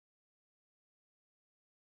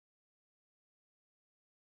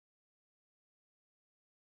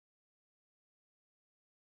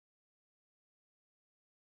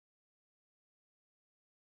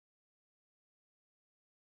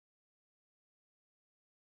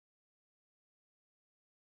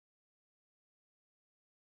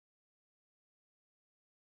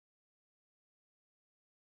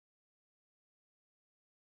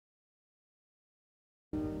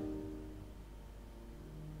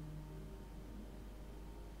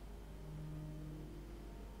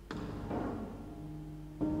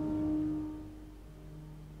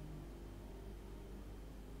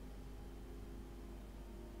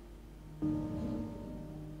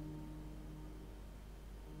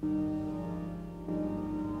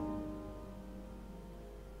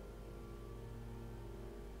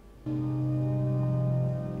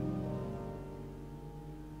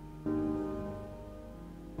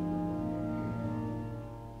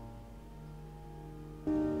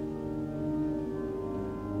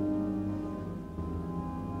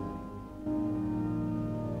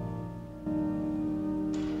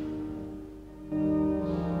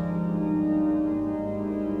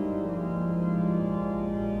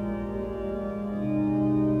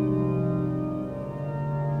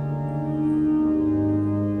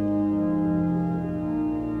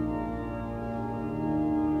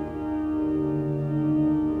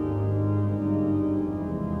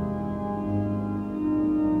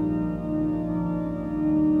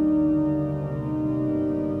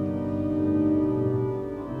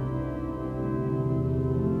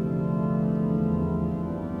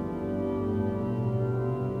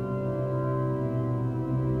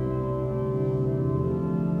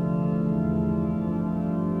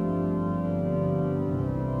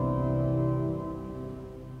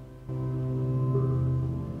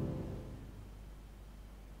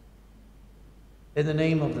In the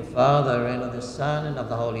name of the Father, and of the Son, and of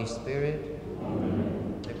the Holy Spirit.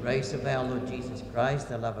 Amen. The grace of our Lord Jesus Christ,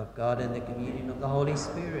 the love of God, and the communion of the Holy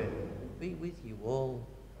Spirit be with you all.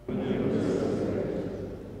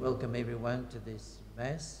 Welcome everyone to this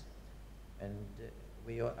Mass, and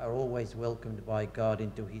we are always welcomed by God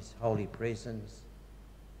into his holy presence,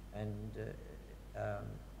 and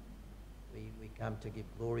we come to give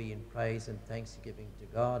glory and praise and thanksgiving to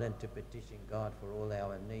God and to petition God for all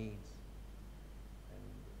our needs.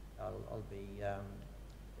 I'll be,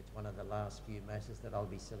 it's one of the last few Masses that I'll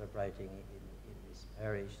be celebrating in this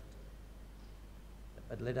parish.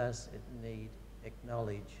 But let us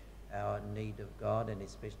acknowledge our need of God, and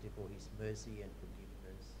especially for his mercy and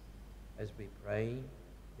forgiveness. As we pray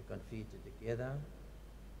the Confessio together,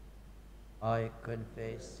 I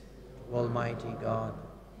confess to Almighty God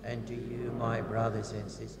and to you, my brothers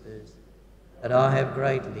and sisters, that I have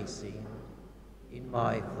greatly sinned in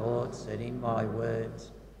my thoughts and in my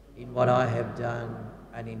words, in what I have done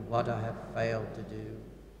and in what I have failed to do,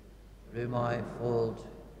 through my fault,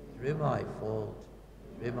 through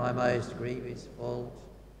my most grievous fault.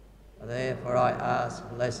 Therefore I ask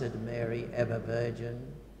Blessed Mary, ever Virgin,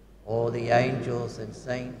 all the angels and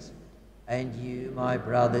saints, and you, my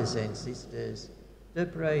brothers and sisters, to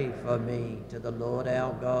pray for me to the Lord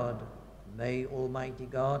our God. May Almighty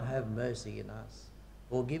God have mercy on us,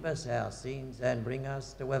 forgive us our sins, and bring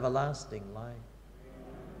us to everlasting life.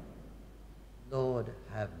 Lord,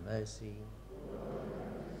 have mercy.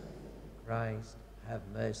 Christ, have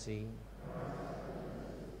mercy.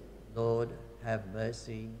 Lord, have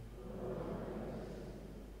mercy.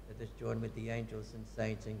 Let us join with the angels and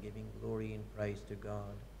saints in giving glory and praise to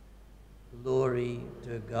God. Glory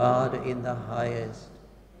to God in the highest,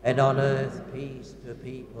 and on earth peace to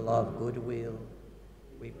people of good will.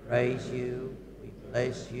 We praise you, we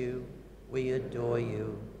bless you, we adore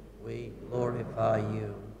you, we glorify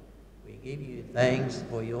you. We give you thanks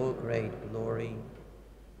for your great glory.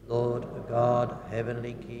 Lord God,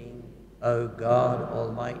 heavenly King, O God,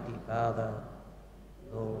 almighty Father,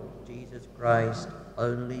 Lord Jesus Christ,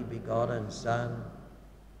 only begotten Son,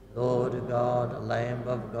 Lord God, Lamb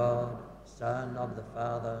of God, Son of the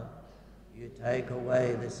Father, you take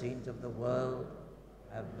away the sins of the world,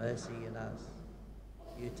 have mercy on us.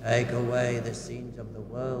 You take away the sins of the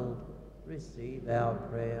world, receive our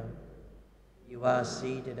prayer. You are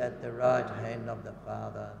seated at the right hand of the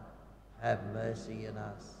Father, have mercy on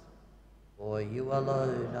us. For you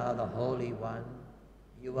alone are the Holy One,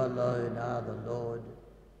 you alone are the Lord,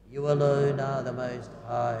 you alone are the Most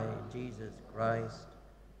High, Jesus Christ,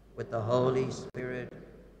 with the Holy Spirit,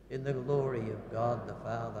 in the glory of God the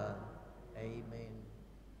Father. Amen.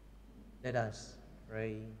 Let us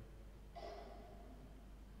pray.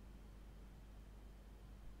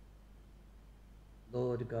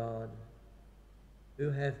 Lord God, who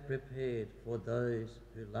have prepared for those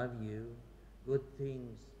who love you good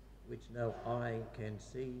things which no eye can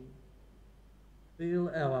see, fill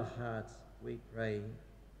our hearts, we pray,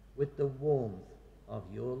 with the warmth of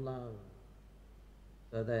your love,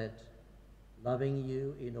 so that, loving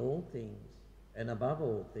you in all things and above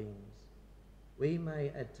all things, we may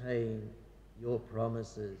attain your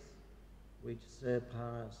promises, which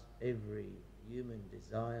surpass every human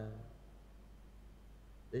desire.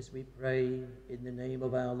 This we pray in the name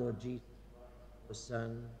of our Lord Jesus Christ, your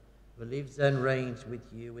Son, who lives and reigns with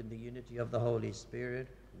you in the unity of the Holy Spirit,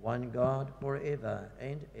 one God, forever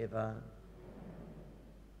and ever.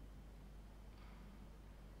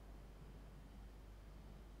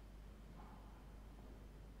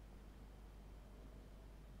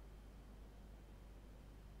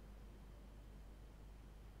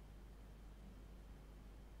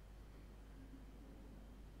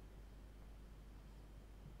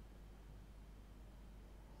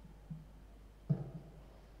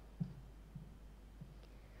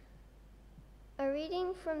 A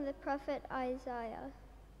reading from the prophet Isaiah.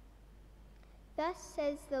 Thus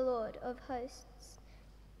says the Lord of hosts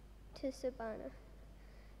to Sabana,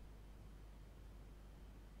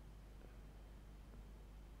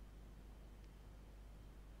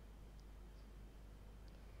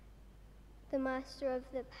 the master of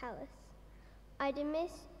the palace.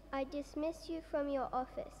 I dismiss you from your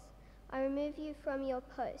office. I remove you from your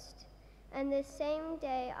post. And the same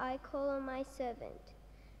day I call on my servant,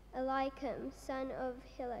 Eliakim, son of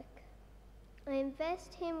Hilkiah. I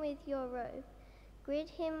invest him with your robe, gird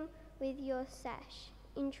him with your sash,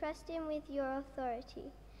 entrust him with your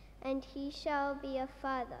authority, and he shall be a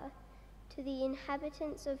father to the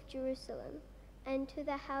inhabitants of Jerusalem and to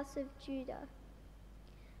the house of Judah.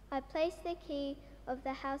 I place the key of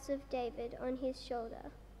the house of David on his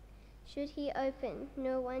shoulder. Should he open,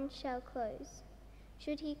 no one shall close.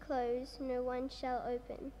 Should he close, no one shall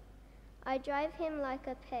open. I drive him like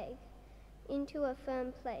a peg into a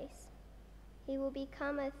firm place. He will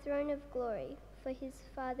become a throne of glory for his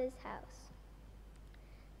Father's house.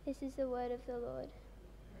 This is the word of the Lord.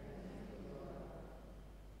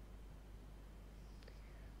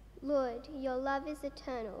 Lord, your love is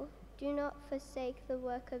eternal. Do not forsake the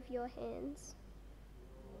work of your hands.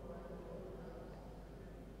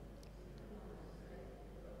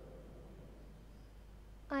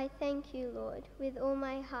 I thank you, Lord, with all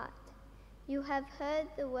my heart. You have heard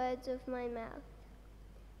the words of my mouth.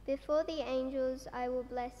 Before the angels I will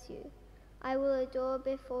bless you. I will adore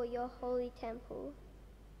before your holy temple.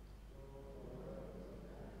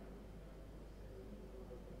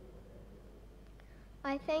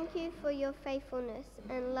 I thank you for your faithfulness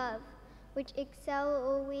and love, which excel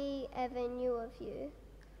all we ever knew of you.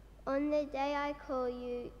 On the day I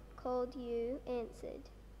called you answered.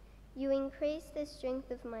 You increased the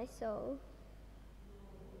strength of my soul.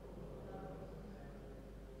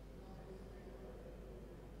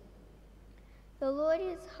 The Lord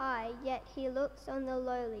is high, yet he looks on the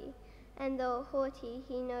lowly, and the haughty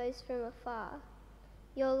he knows from afar.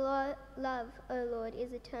 Your love, O Lord,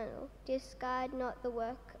 is eternal. Discard not the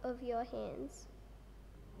work of your hands.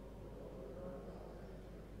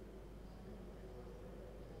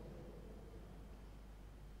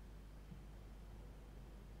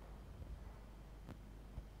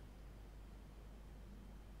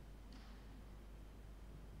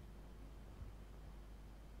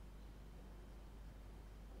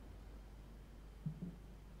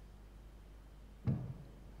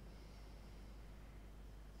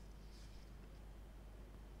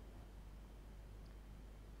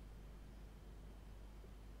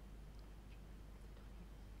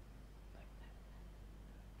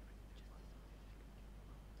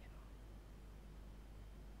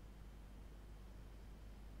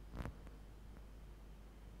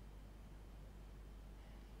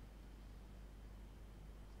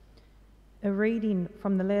 A reading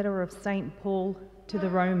from the letter of St. Paul to the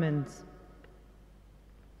Romans.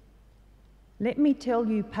 Let me tell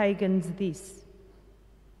you, pagans, this.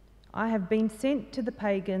 I have been sent to the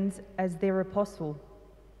pagans as their apostle,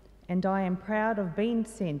 and I am proud of being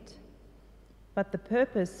sent. But the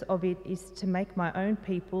purpose of it is to make my own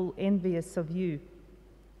people envious of you,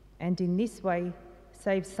 and in this way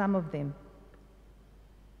save some of them.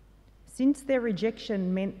 Since their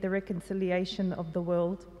rejection meant the reconciliation of the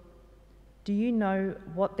world, do you know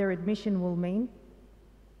what their admission will mean?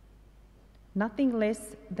 Nothing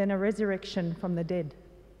less than a resurrection from the dead.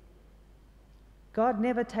 God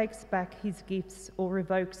never takes back his gifts or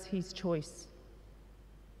revokes his choice.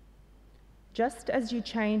 Just as you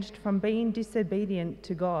changed from being disobedient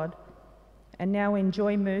to God and now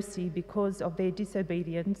enjoy mercy because of their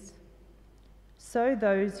disobedience, so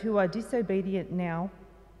those who are disobedient now,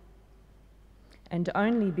 and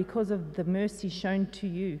only because of the mercy shown to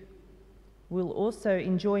you, will also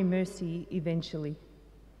enjoy mercy eventually.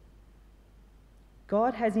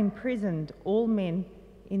 God has imprisoned all men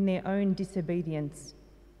in their own disobedience,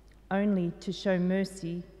 only to show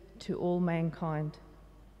mercy to all mankind.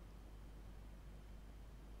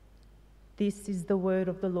 This is the word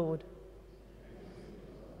of the Lord.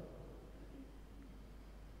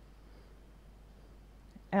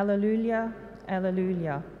 Alleluia,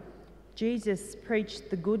 alleluia. Jesus preached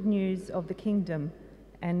the good news of the kingdom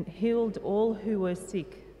and healed all who were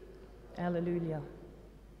sick. Alleluia.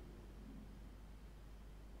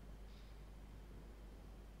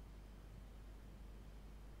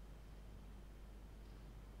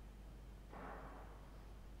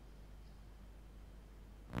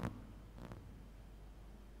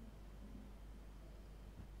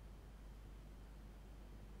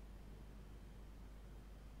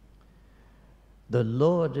 The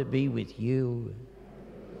Lord be with you.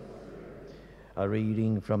 A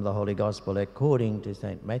reading from the Holy Gospel according to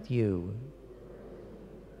St. Matthew.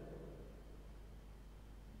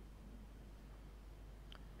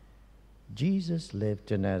 Jesus left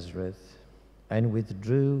Nazareth and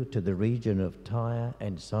withdrew to the region of Tyre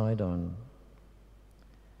and Sidon.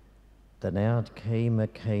 Then out came a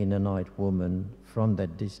Canaanite woman from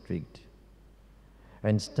that district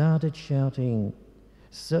and started shouting,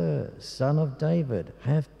 "Sir, Son of David,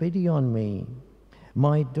 have pity on me.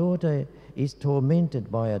 My daughter is tormented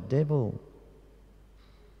by a devil."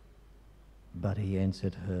 But he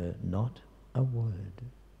answered her not a word.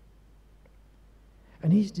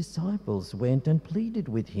 And his disciples went and pleaded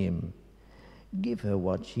with him. "Give her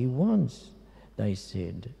what she wants," they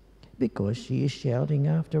said, "because she is shouting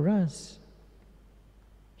after us."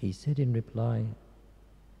 He said in reply,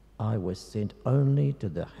 I was sent only to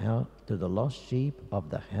the lost sheep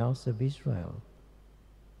of the house of Israel.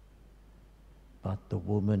 But the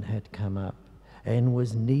woman had come up and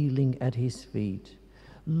was kneeling at his feet.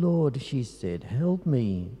 Lord, she said, help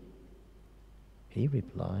me. He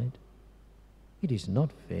replied, it is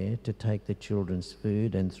not fair to take the children's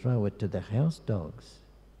food and throw it to the house dogs.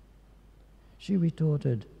 She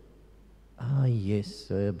retorted, ah, yes,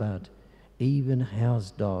 sir, but even house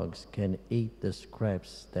dogs can eat the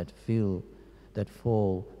scraps that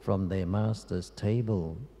fall from their master's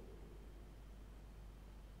table.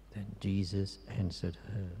 Then Jesus answered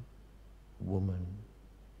her, woman,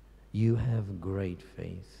 you have great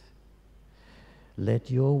faith. Let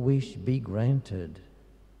your wish be granted.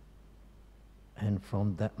 And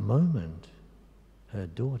from that moment, her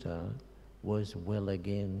daughter was well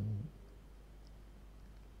again.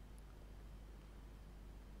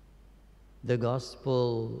 The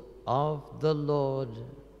Gospel of the Lord.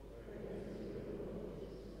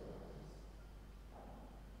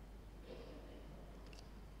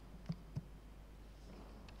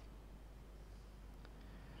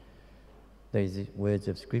 These words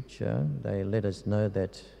of Scripture, they let us know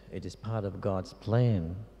that it is part of God's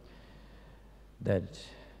plan that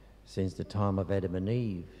since the time of Adam and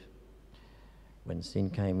Eve, when sin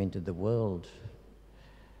came into the world,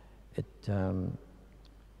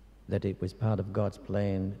 that it was part of God's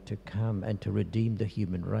plan to come and to redeem the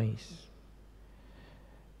human race.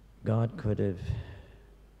 God could have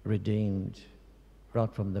redeemed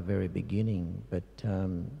right from the very beginning, but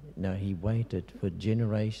no, he waited for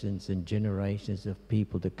generations and generations of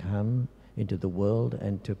people to come into the world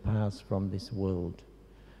and to pass from this world.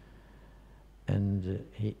 And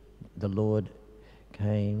the Lord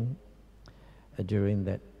came during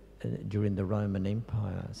the Roman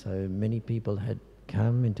Empire. So many people had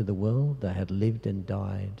come into the world, they had lived and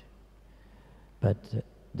died, but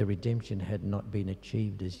the redemption had not been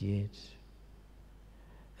achieved as yet.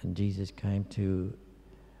 And Jesus came to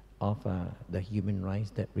offer the human race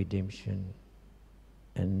that redemption,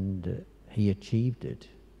 and he achieved it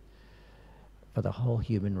for the whole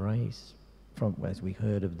human race. From, as we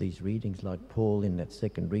heard of these readings, like Paul in that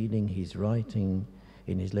second reading, he's writing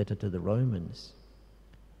in his letter to the Romans,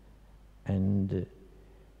 and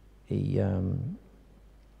he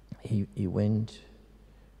went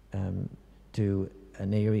to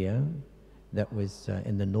an area that was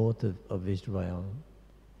in the north of Israel,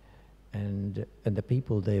 and the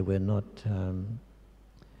people there were not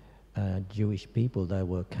Jewish people; they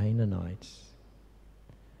were Canaanites.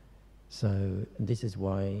 So this is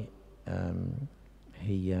why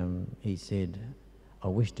he said, I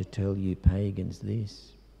wish to tell you pagans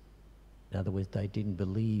this. In other words, they didn't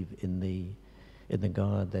believe in the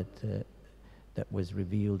God that was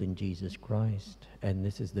revealed in Jesus Christ. And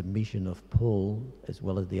this is the mission of Paul, as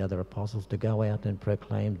well as the other apostles, to go out and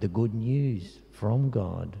proclaim the good news from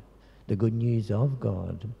God, the good news of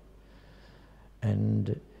God.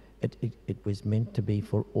 And it was meant to be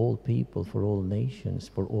for all people, for all nations,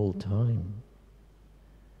 for all time.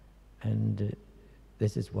 And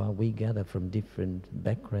this is why we gather from different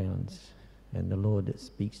backgrounds, and the Lord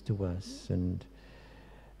speaks to us, and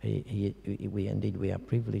we are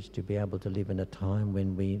privileged to be able to live in a time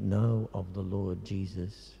when we know of the Lord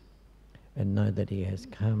Jesus and know that he has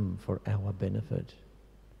come for our benefit.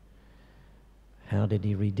 How did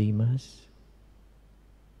he redeem us?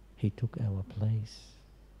 He took our place.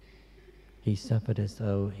 He suffered as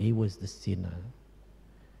though he was the sinner.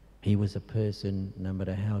 He was a person, no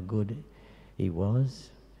matter how good he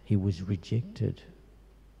was rejected.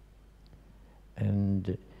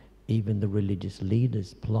 And even the religious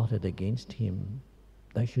leaders plotted against him.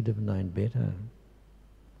 They should have known better.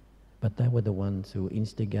 But they were the ones who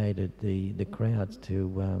instigated the crowds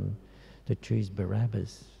to choose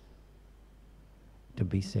Barabbas to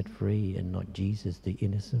be set free, and not Jesus, the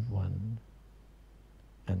innocent one.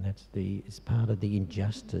 And it's part of the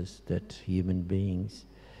injustice that human beings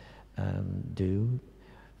do,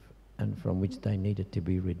 and from which they needed to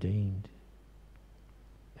be redeemed.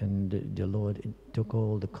 And the Lord took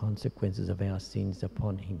all the consequences of our sins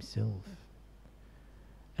upon himself,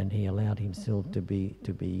 and he allowed himself to be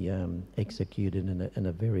executed in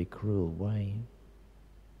a very cruel way.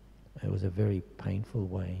 It was a very painful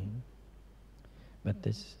way. But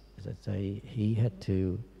this, as I say, he had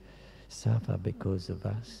to suffer because of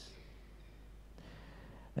us.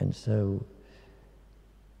 And so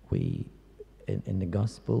in the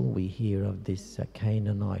gospel, we hear of this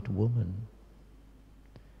Canaanite woman,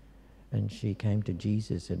 and she came to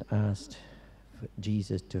Jesus and asked for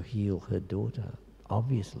Jesus to heal her daughter.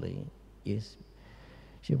 Obviously, yes,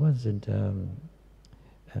 she wasn't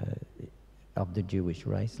of the Jewish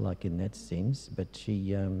race, like in that sense, but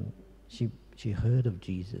she heard of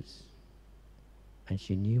Jesus, and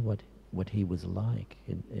she knew what he was like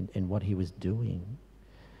and what he was doing.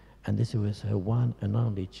 And this was her one and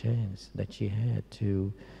only chance that she had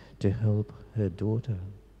to help her daughter,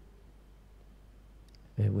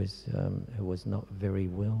 who was not very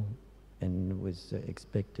well and was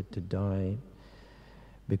expected to die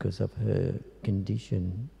because of her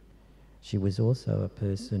condition. She was also a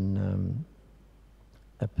person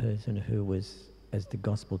who was, as the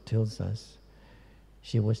gospel tells us,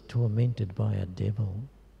 she was tormented by a devil.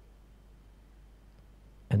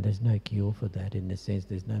 And there's no cure for that, in the sense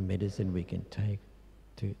there's no medicine we can take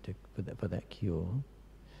for that cure.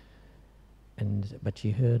 But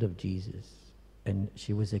she heard of Jesus, and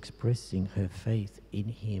she was expressing her faith in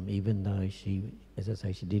him, even though she, as I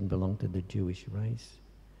say, she didn't belong to the Jewish race.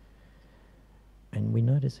 And we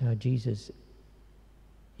notice how Jesus,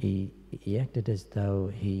 he acted as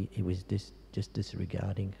though he was just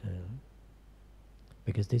disregarding her.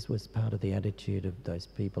 Because this was part of the attitude of those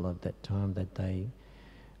people of that time, that they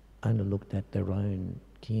only looked at their own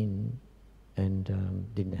kin and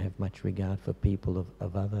didn't have much regard for people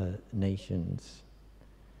of other nations.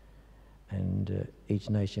 And each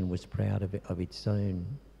nation was proud of its own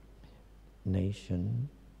nation.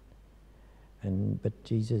 But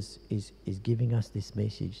Jesus is giving us this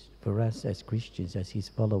message for us as Christians, as his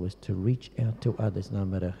followers, to reach out to others no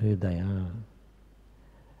matter who they are,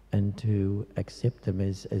 and to accept them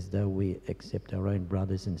as though we accept our own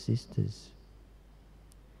brothers and sisters.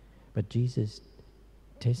 But Jesus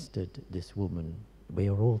tested this woman. We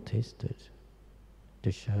are all tested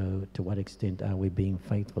to show to what extent are we being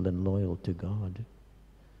faithful and loyal to God.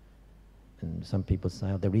 And some people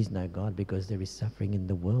say, oh, there is no God because there is suffering in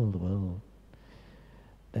the world. Well,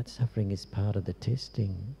 that suffering is part of the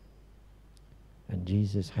testing. And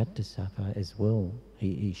Jesus had to suffer as well.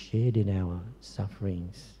 He shared in our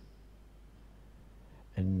sufferings.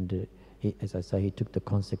 And as I say, he took the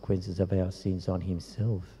consequences of our sins on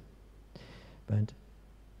himself. But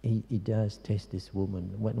he does test this woman.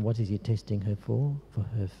 What is he testing her for? For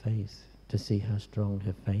her faith, to see how strong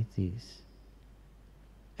her faith is.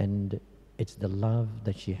 And it's the love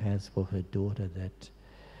that she has for her daughter that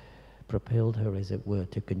propelled her, as it were,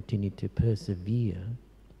 to continue to persevere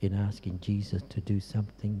in asking Jesus to do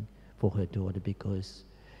something for her daughter, because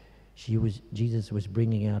Jesus was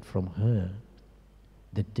bringing out from her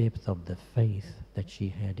the depth of the faith that she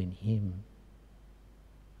had in him.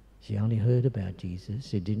 She only heard about Jesus.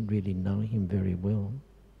 She didn't really know him very well.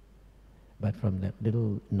 But from that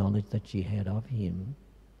little knowledge that she had of him,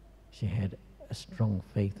 she had a strong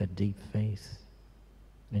faith, a deep faith.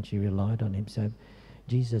 And she relied on him. So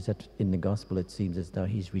Jesus, in the gospel, it seems as though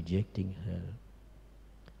he's rejecting her.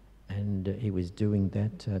 And he was doing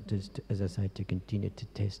that, just, as I say, to continue to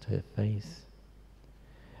test her faith.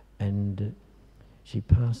 And she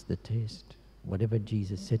passed the test. Whatever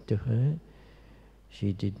Jesus said to her,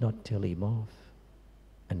 she did not tell him off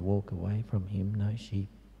and walk away from him. No, she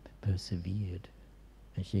persevered,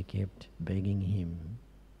 and she kept begging him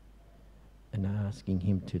and asking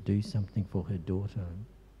him to do something for her daughter.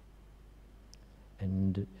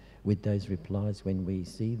 And with those replies, when we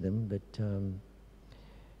see them,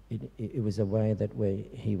 it was a way that where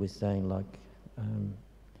he was saying, like,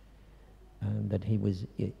 that he was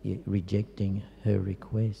rejecting her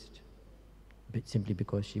request, but simply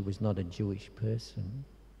because she was not a Jewish person.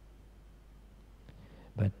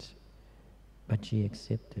 But she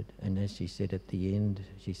accepted, and as she said at the end,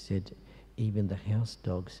 she said, even the house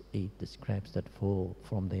dogs eat the scraps that fall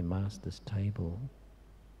from their master's table.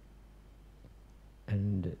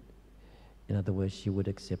 And in other words, she would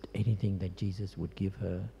accept anything that Jesus would give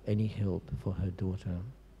her, any help for her daughter.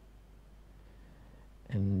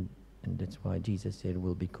 And that's why Jesus said,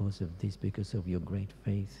 well, because of this, because of your great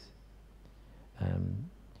faith,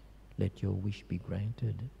 let your wish be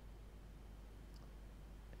granted.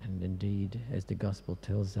 And indeed, as the gospel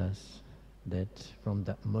tells us, that from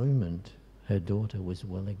that moment, her daughter was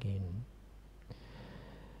well again.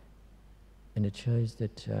 And it shows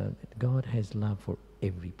that God has love for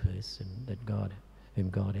every person, whom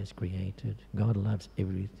God has created. God loves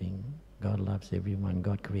everything. God loves everyone.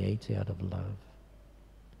 God creates out of love.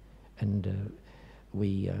 And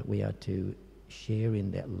we are to share in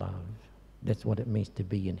that love. That's what it means to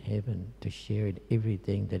be in heaven, to share in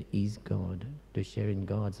everything that is God, to share in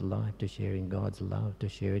God's life, to share in God's love, to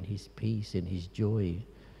share in his peace and his joy,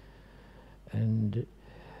 and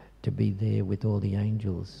to be there with all the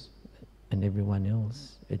angels and everyone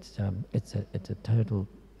else. It's a total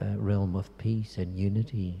realm of peace and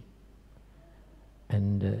unity.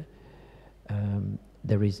 And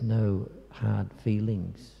there is no hard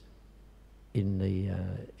feelings in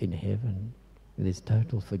heaven. There's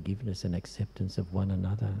total forgiveness and acceptance of one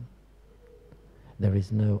another. There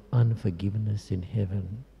is no unforgiveness in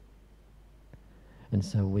heaven. And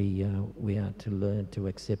so we are to learn to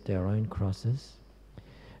accept our own crosses.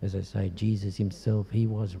 As I say, Jesus himself, he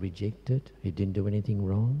was rejected. He didn't do anything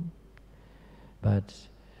wrong. But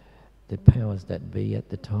the powers that be at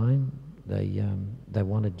the time, they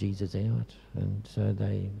wanted Jesus out, and so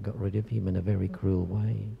they got rid of him in a very cruel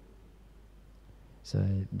way. So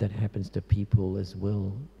that happens to people as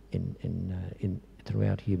well in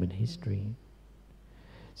throughout human history.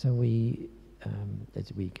 So we,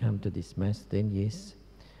 as we come to this Mass, then yes,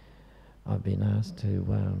 I've been asked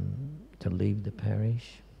to leave the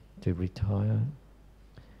parish, to retire,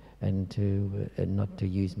 and not to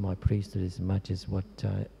use my priesthood as much as what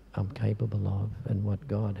I'm capable of and what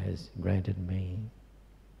God has granted me.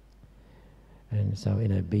 And so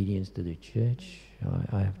in obedience to the Church,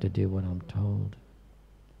 I have to do what I'm told.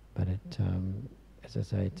 But as I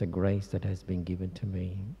say, it's a grace that has been given to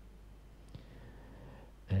me.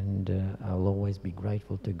 And I'll always be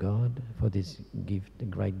grateful to God for this gift, the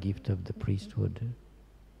great gift of the priesthood.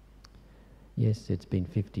 Yes, it's been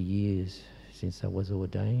 50 years since I was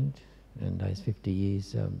ordained, and those 50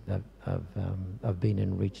 years I've been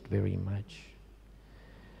enriched very much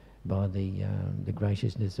by the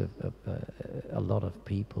graciousness of a lot of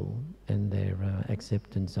people and their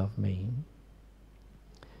acceptance of me.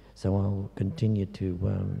 So I'll continue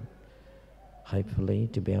to hopefully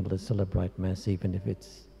to be able to celebrate Mass, even if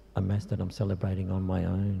it's a Mass that I'm celebrating on my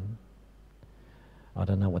own. I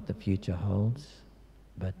don't know what the future holds,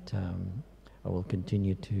 but I will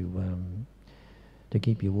continue to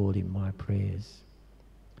keep you all in my prayers,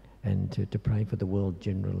 and to pray for the world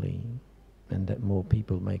generally, and that more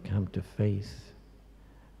people may come to faith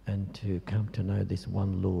and to come to know this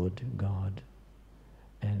one Lord God,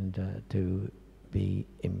 and to be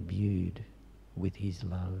imbued with his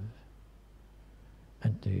love,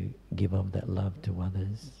 and to give of that love to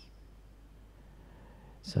others.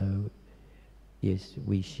 So yes,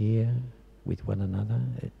 we share with one another.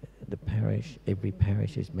 The parish, every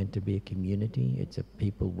parish is meant to be a community. It's a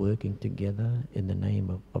people working together in the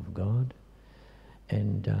name of God,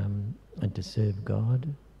 and to serve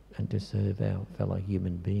God and to serve our fellow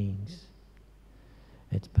human beings.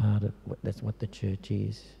 It's part of that's what the Church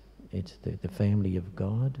is. It's the family of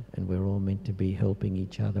God, and we're all meant to be helping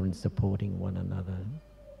each other and supporting one another.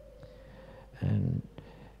 And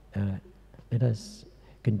let us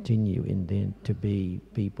continue in then to be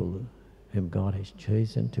people whom God has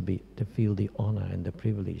chosen to feel the honor and the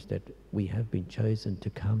privilege that we have been chosen to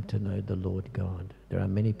come to know the Lord God. There are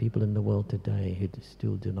many people in the world today who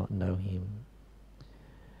still do not know him.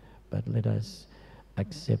 But let us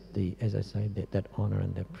accept as I say, that honor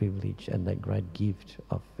and that privilege and that great gift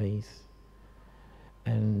of faith,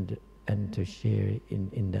 and to share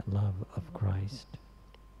in that love of Christ,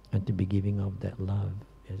 and to be giving of that love,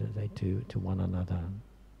 as I say, to one another.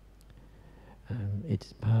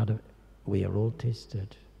 It's part of, we are all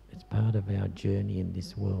tested. It's part of our journey in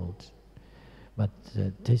this world. But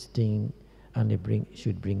testing only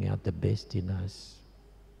should bring out the best in us,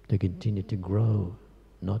 to continue to grow,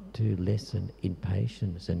 not to lessen in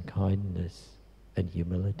patience and kindness and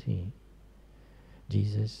humility.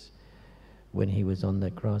 Jesus, when he was on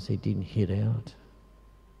the cross, he didn't hit out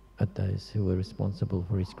at those who were responsible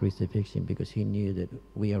for his crucifixion, because he knew that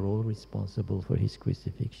we are all responsible for his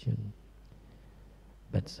crucifixion.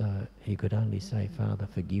 But so he could only say, Father,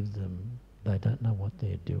 forgive them. They don't know what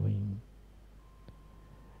they're doing.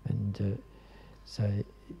 And so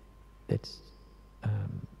it's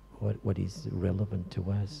what is relevant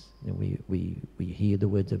to us. We hear the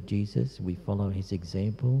words of Jesus, we follow his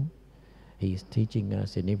example. He is teaching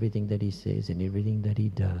us in everything that he says, in everything that he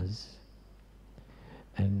does.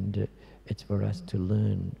 And it's for us to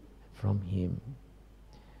learn from him.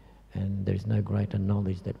 And there's no greater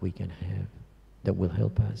knowledge that we can have that will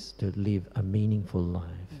help us to live a meaningful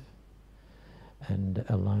life, and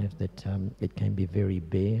a life that it can be very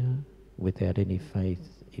bare without any faith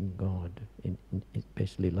in God,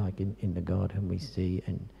 especially like in the God whom we see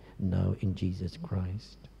and know in Jesus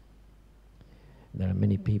Christ. There are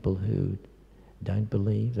many people who don't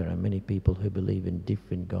believe. There are many people who believe in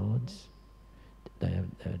different gods. They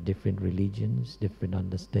have different religions, different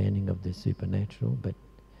understanding of the supernatural, but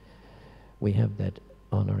we have that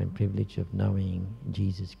honor and privilege of knowing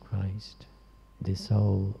Jesus Christ, the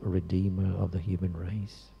sole Redeemer of the human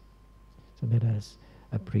race. So let us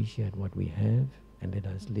appreciate what we have, and let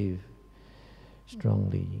us live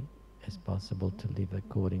strongly as possible to live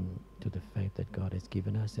according to the faith that God has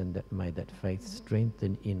given us, and that may that faith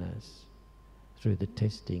strengthen in us through the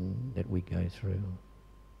testing that we go through.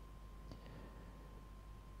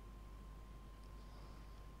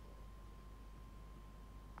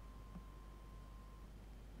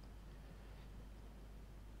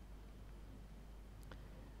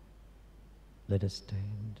 Let us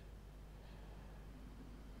stand.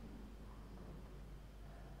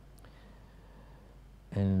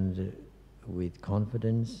 And with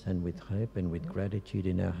confidence and with hope and with gratitude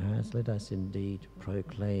in our hearts, let us indeed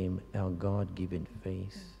proclaim our God-given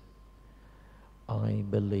faith. I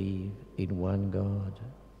believe in one God,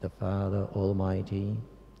 the Father Almighty,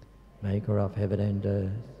 maker of heaven and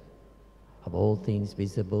earth, of all things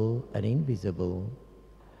visible and invisible.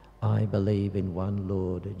 I believe in one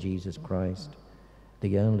Lord, Jesus Christ,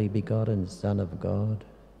 the only begotten Son of God,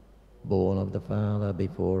 born of the Father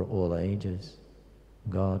before all ages,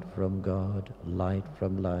 God from God, light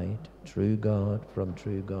from light, true God from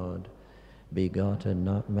true God, begotten,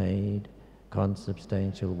 not made,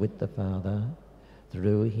 consubstantial with the Father.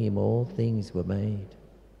 Through him all things were made.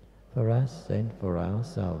 For us and for our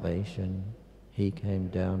salvation, he came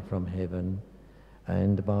down from heaven,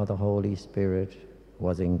 and by the Holy Spirit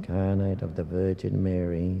was incarnate of the Virgin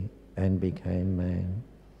Mary and became man.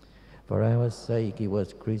 For our sake he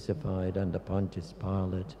was crucified under Pontius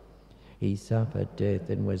Pilate. He suffered death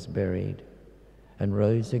and was buried, and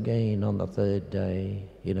rose again on the third day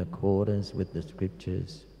in accordance with the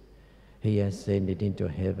Scriptures. He ascended into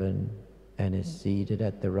heaven and is seated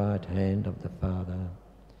at the right hand of the Father.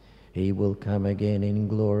 He will come again in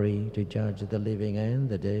glory to judge the living and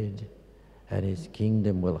the dead, and his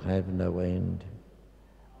kingdom will have no end.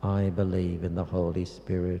 I believe in the Holy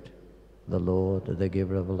Spirit, the Lord, the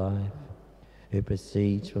giver of life, who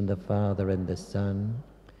proceeds from the Father and the Son,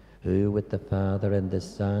 who with the Father and the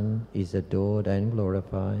Son is adored and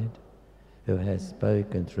glorified, who has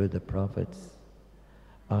spoken through the prophets.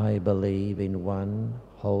 I believe in one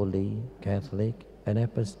holy, Catholic and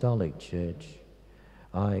Apostolic Church.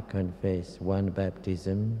 I confess one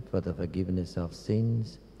baptism for the forgiveness of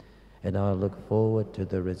sins, and I look forward to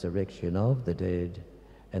the resurrection of the dead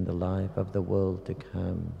and the life of the world to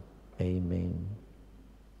come. Amen.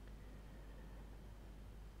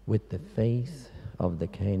 With the faith of the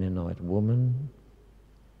Canaanite woman,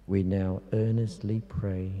 we now earnestly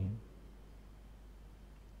pray.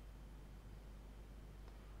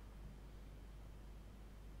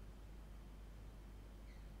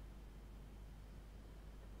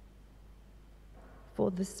 For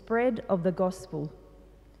the spread of the gospel,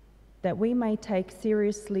 that we may take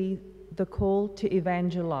seriously the call to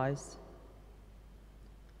evangelize.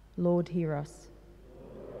 Lord, hear us.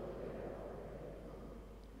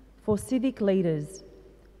 For civic leaders,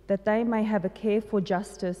 that they may have a care for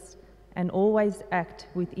justice and always act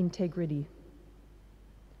with integrity.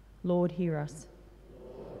 Lord, hear us.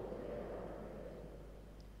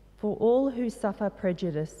 For all who suffer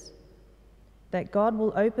prejudice, that God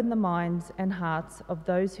will open the minds and hearts of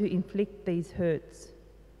those who inflict these hurts.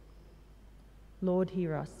 Lord,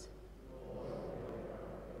 hear us.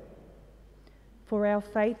 For our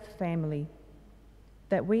faith family,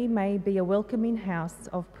 that we may be a welcoming house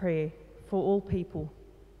of prayer for all people.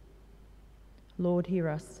 Lord, hear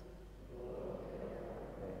us.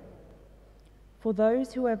 For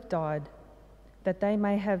those who have died, that they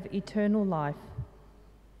may have eternal life.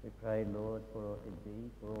 We pray, Lord, for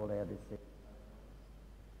indeed for all our deceased,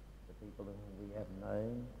 the people whom we have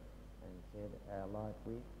known and shared our life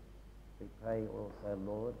with. We pray also,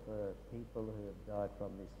 Lord, for people who have died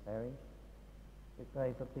from this parish. We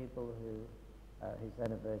pray for people whose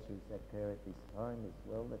anniversaries occur at this time as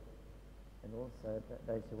well, and also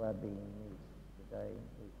those who are being missed today.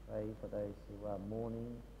 We pray for those who are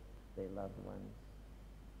mourning their loved ones.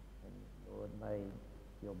 And Lord, may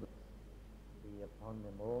your blessing be upon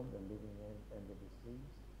them all, the living and the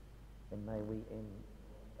deceased. And may we end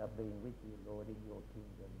up being with you, Lord, in your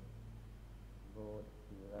kingdom. Lord,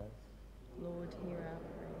 hear us. Lord, hear our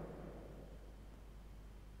prayer.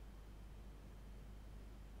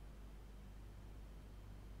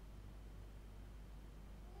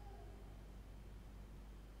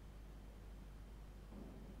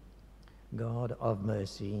 God of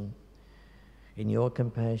mercy, in your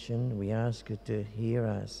compassion we ask you to hear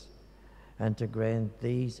us and to grant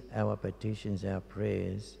these our petitions, our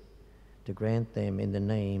prayers, to grant them in the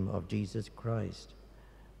name of Jesus Christ,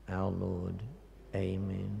 our Lord.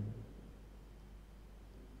 Amen.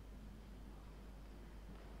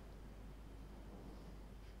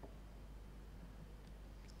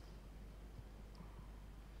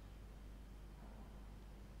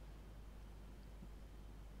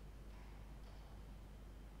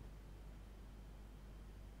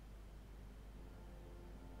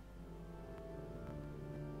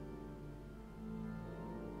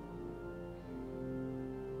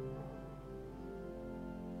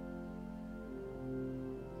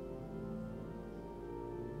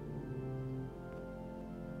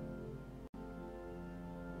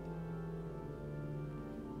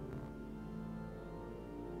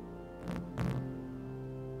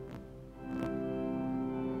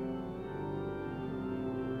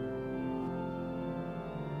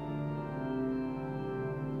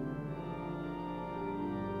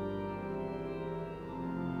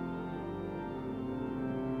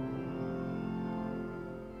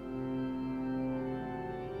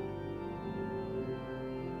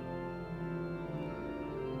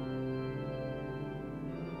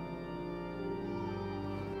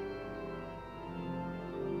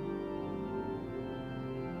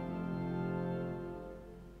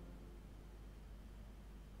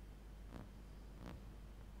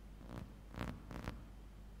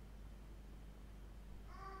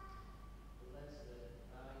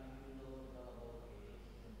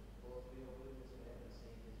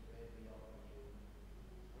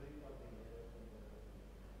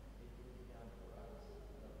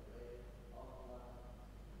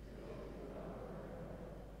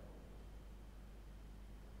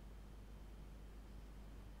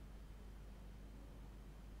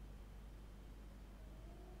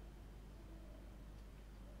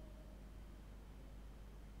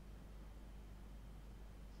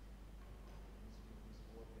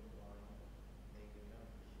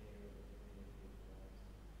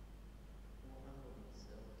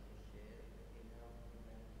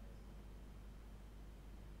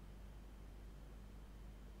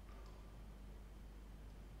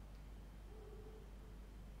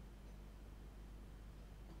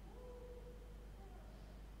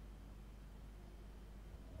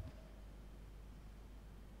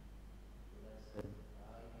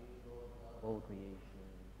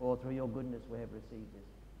 through your goodness we have received this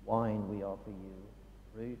wine we offer you,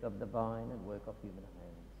 fruit of the vine and work of human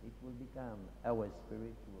hands. It will become our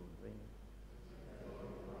spiritual drink.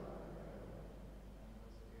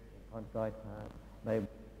 In contrite heart, may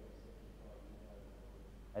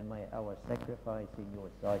our sacrifice in your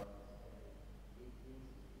sight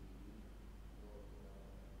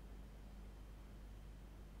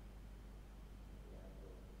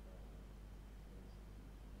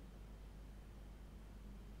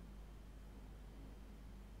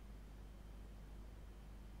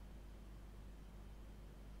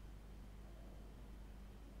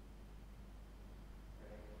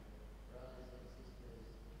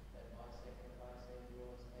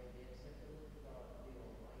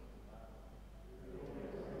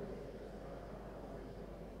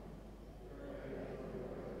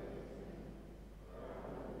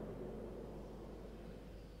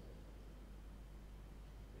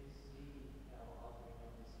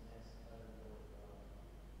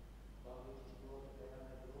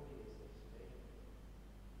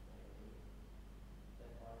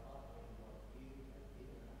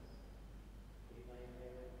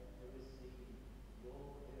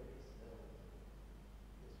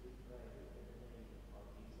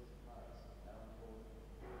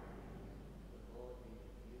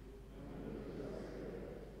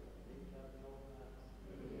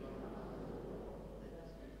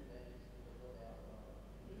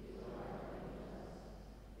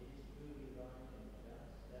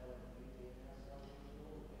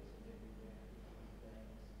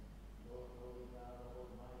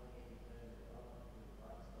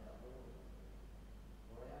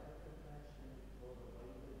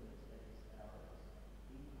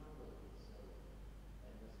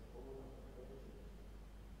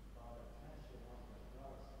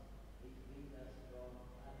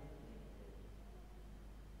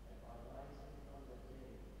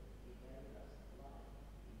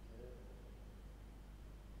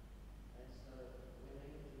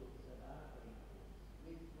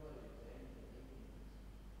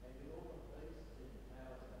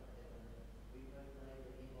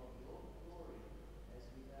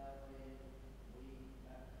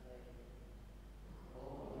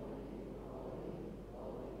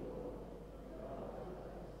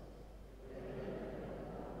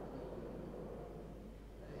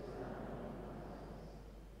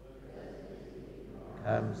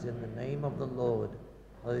comes in the name of the Lord.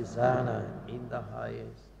 Hosanna in the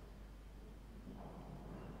highest.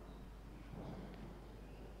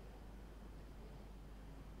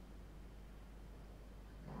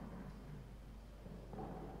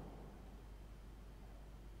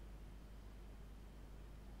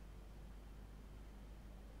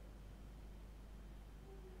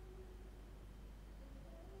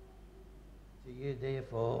 To you,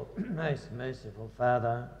 therefore, most merciful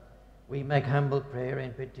Father, we make humble prayer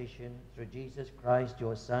and petition through Jesus Christ,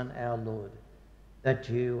 your Son, our Lord, that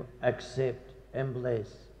you accept and bless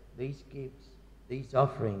these gifts, these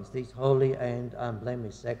offerings, these holy and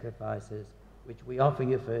unblemished sacrifices, which we offer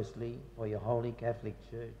you firstly for your holy Catholic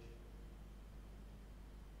Church.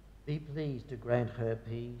 Be pleased to grant her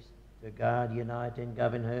peace, to guard, unite, and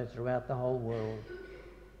govern her throughout the whole world.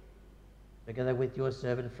 Together with your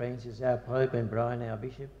servant Francis, our Pope, and Brian, our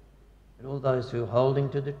Bishop, and all those who, holding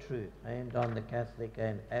to the truth and on the Catholic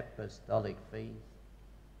and Apostolic faith,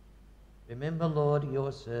 remember, Lord,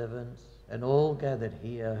 your servants and all gathered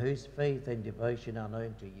here whose faith and devotion are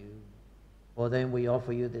known to you. For them we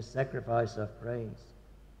offer you this sacrifice of praise.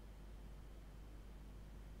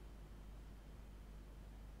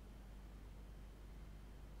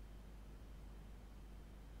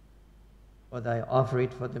 For they offer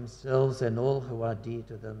it for themselves and all who are dear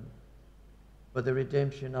to them, for the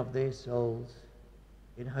redemption of their souls,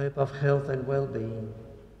 in hope of health and well-being,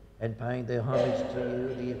 and paying their homage to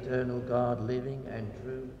you, the eternal God, living and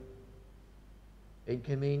true, in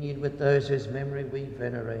communion with those whose memory we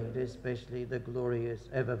venerate, especially the glorious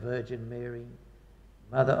ever Virgin Mary,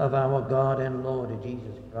 Mother of our God and Lord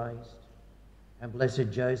Jesus Christ, and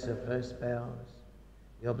blessed Joseph, her spouse,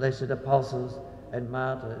 your blessed apostles and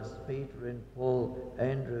martyrs, Peter and Paul,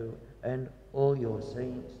 Andrew, and all your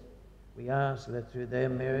saints. We ask that through their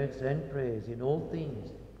merits and prayers in all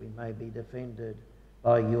things we may be defended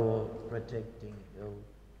by your protecting hilt.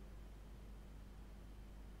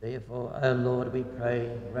 Therefore, O Lord, we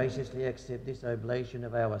pray, graciously accept this oblation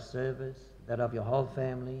of our service, that of your whole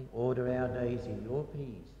family, order our days in your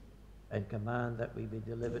peace, and command that we be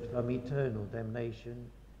delivered from eternal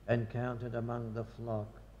damnation and counted among the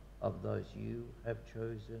flock of those you have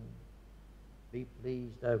chosen. Be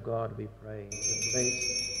pleased, O God, we pray, to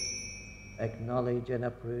bless, acknowledge, and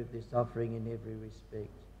approve this offering in every respect,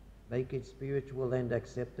 Make it spiritual and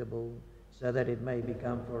acceptable, so that it may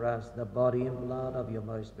become for us the body and blood of your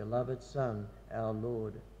most beloved Son, our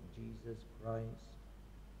Lord Jesus Christ.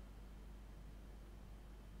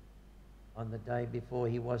 On the day before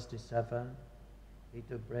he was to suffer, he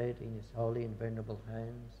took bread in his holy and venerable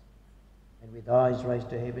hands, and with eyes raised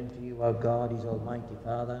to heaven to you, O God, his almighty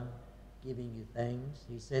Father, giving you thanks,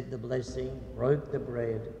 he said the blessing, broke the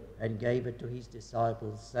bread, and gave it to his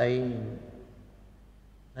disciples, saying,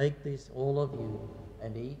 "Take this, all of you,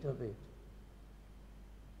 and eat of it,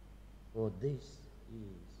 for this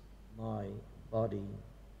is my body,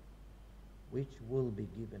 which will be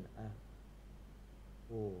given up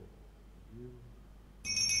for you."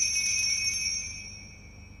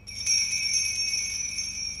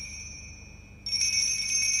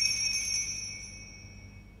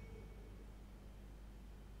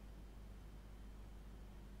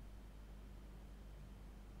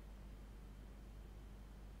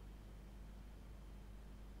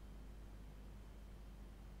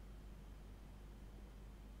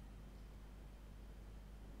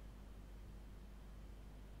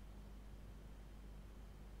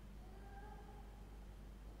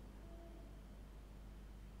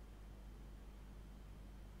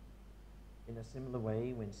 In a similar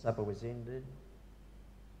way, when supper was ended,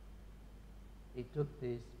 he took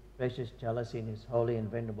this precious chalice in his holy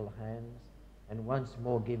and venerable hands, and once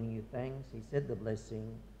more giving you thanks, he said the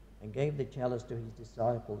blessing, and gave the chalice to his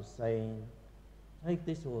disciples, saying, "Take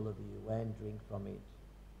this, all of you, and drink from it.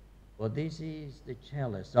 For this is the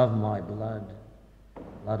chalice of my blood,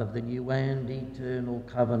 blood of the new and eternal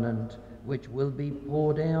covenant, which will be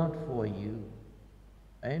poured out for you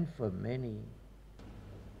and for many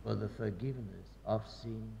for the forgiveness of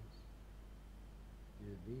sins.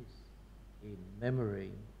 Do this in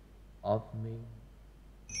memory of me."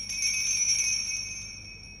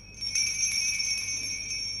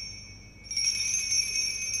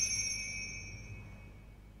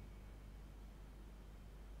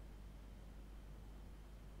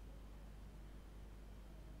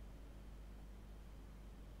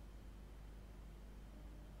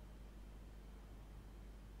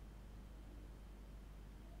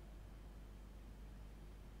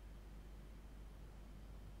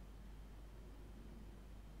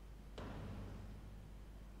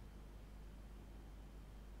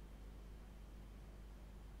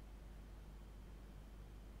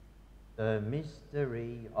 The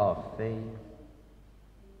mystery of faith.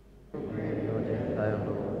 Your death, O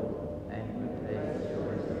Lord, and prepare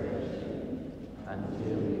your resurrection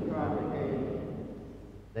until you come again.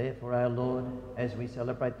 Therefore, our Lord, as we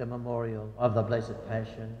celebrate the memorial of the Blessed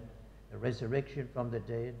Passion, the resurrection from the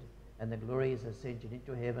dead, and the glorious ascension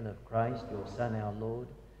into heaven of Christ, your Son, our Lord,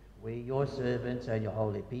 we, your servants and your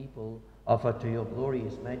holy people, offer to your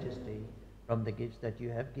glorious majesty from the gifts that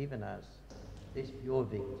you have given us, this pure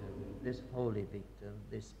victim, this holy victim,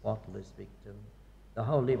 this spotless victim, the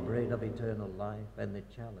holy bread of eternal life and the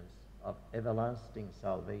chalice of everlasting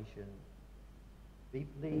salvation. Be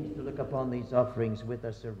pleased to look upon these offerings with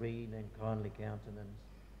a serene and kindly countenance,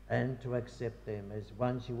 and to accept them as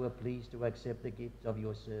once you were pleased to accept the gifts of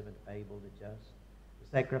your servant Abel the just, the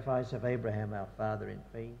sacrifice of Abraham our father in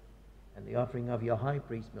faith, and the offering of your high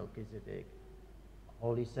priest Melchizedek, a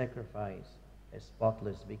holy sacrifice, a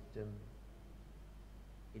spotless victim.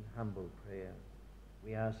 In humble prayer,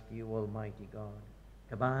 we ask you, Almighty God,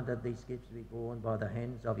 command that these gifts be borne by the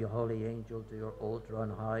hands of your holy angel to your altar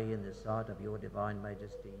on high in the sight of your divine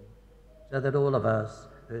majesty, so that all of us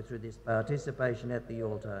who through this participation at the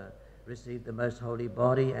altar receive the most holy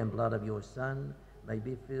body and blood of your Son may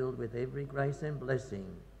be filled with every grace and blessing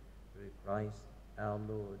through Christ our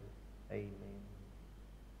Lord. Amen.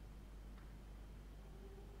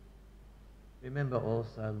 Remember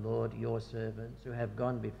also, Lord, your servants who have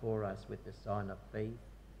gone before us with the sign of faith,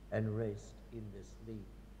 and rest in the sleep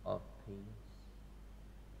of peace.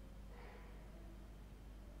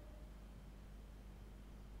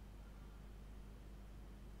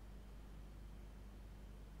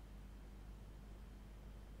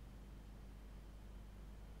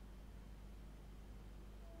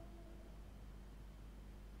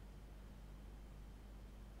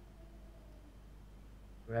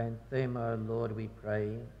 Grant them, O Lord, we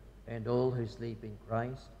pray, and all who sleep in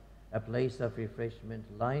Christ, a place of refreshment,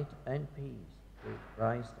 light, and peace, through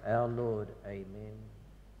Christ our Lord. Amen.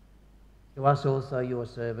 To us also, your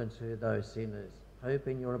servants, who, though sinners, hope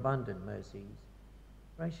in your abundant mercies,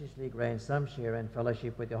 graciously grant some share and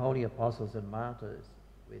fellowship with the holy apostles and martyrs,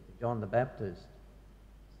 with John the Baptist,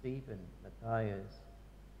 Stephen, Matthias,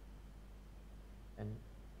 and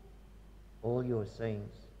all your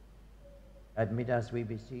saints, Admit us, we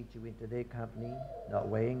beseech you, into their company, not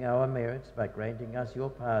weighing our merits, but granting us your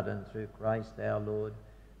pardon through Christ our Lord,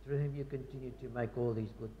 through whom you continue to make all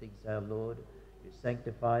these good things, our Lord. You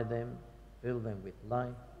sanctify them, fill them with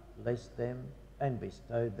life, bless them, and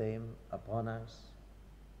bestow them upon us.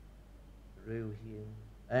 Through him,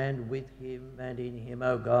 and with him, and in him,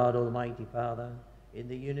 O God, Almighty Father, in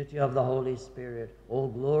the unity of the Holy Spirit, all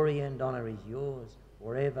glory and honor is yours,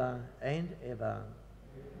 forever and ever.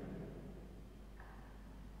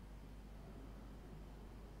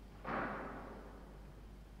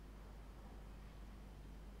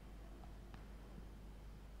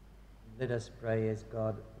 Let us pray as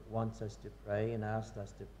God wants us to pray and asked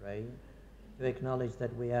us to pray, to acknowledge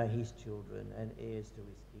that we are his children and heirs to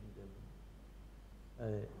his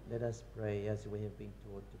kingdom. Let us pray as we have been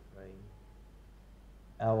taught to pray.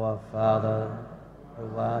 Our Father,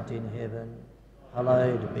 who art in heaven,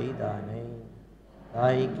 hallowed be thy name.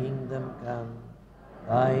 Thy kingdom come,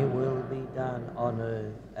 thy will be done on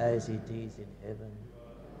earth as it is in heaven.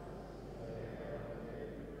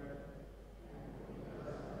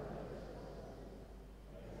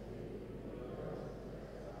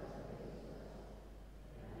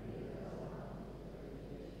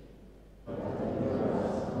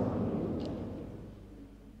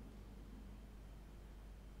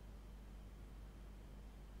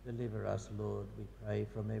 Deliver us, Lord, we pray,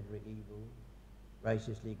 from every evil.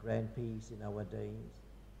 Graciously grant peace in our days,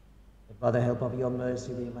 that by the help of your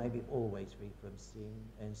mercy we may be always free from sin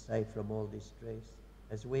and safe from all distress,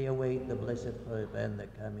 as we await the blessed hope and the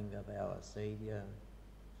coming of our Saviour,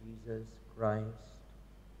 Jesus Christ.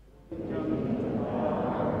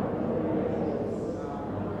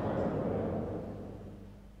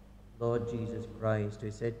 Lord Jesus Christ,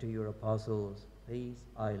 who said to your apostles, "Peace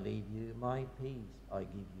I leave you, my peace I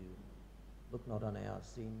give you," look not on our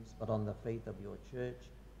sins, but on the faith of your church,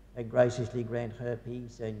 and graciously grant her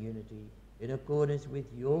peace and unity in accordance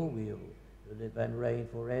with your will, to live and reign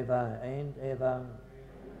forever and ever.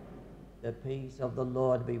 The peace of the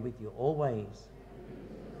Lord be with you always.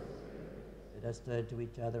 Let us turn to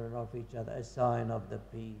each other and offer each other a sign of the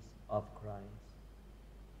peace of Christ.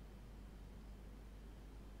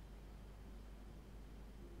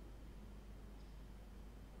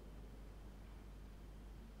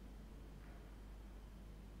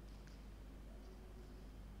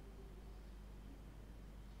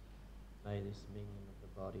 May this mingling of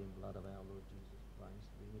the body and blood of our Lord Jesus Christ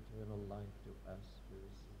bring eternal life to us who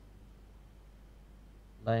receive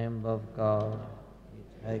it. Lamb of God, you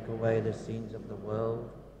take away the sins of the world,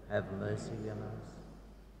 have mercy on us.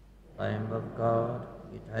 Lamb of God,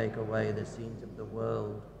 you take away the sins of the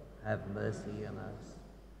world, have mercy on us.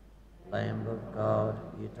 Lamb of God,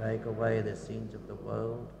 you take away the sins of the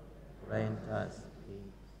world, grant us peace.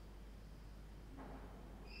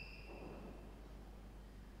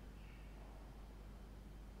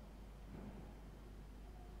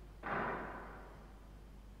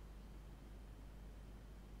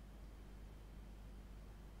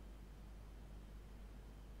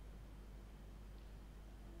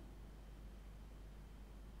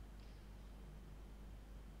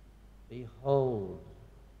 Behold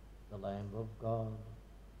the Lamb of God.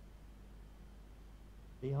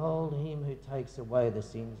 Behold him who takes away the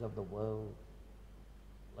sins of the world.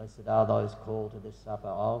 Blessed are those called to the supper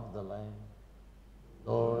of the Lamb.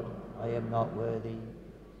 Lord, I am not worthy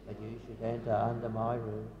that you should enter under my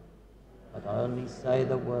roof, but only say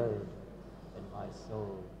the word, and my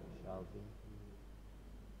soul shall be healed.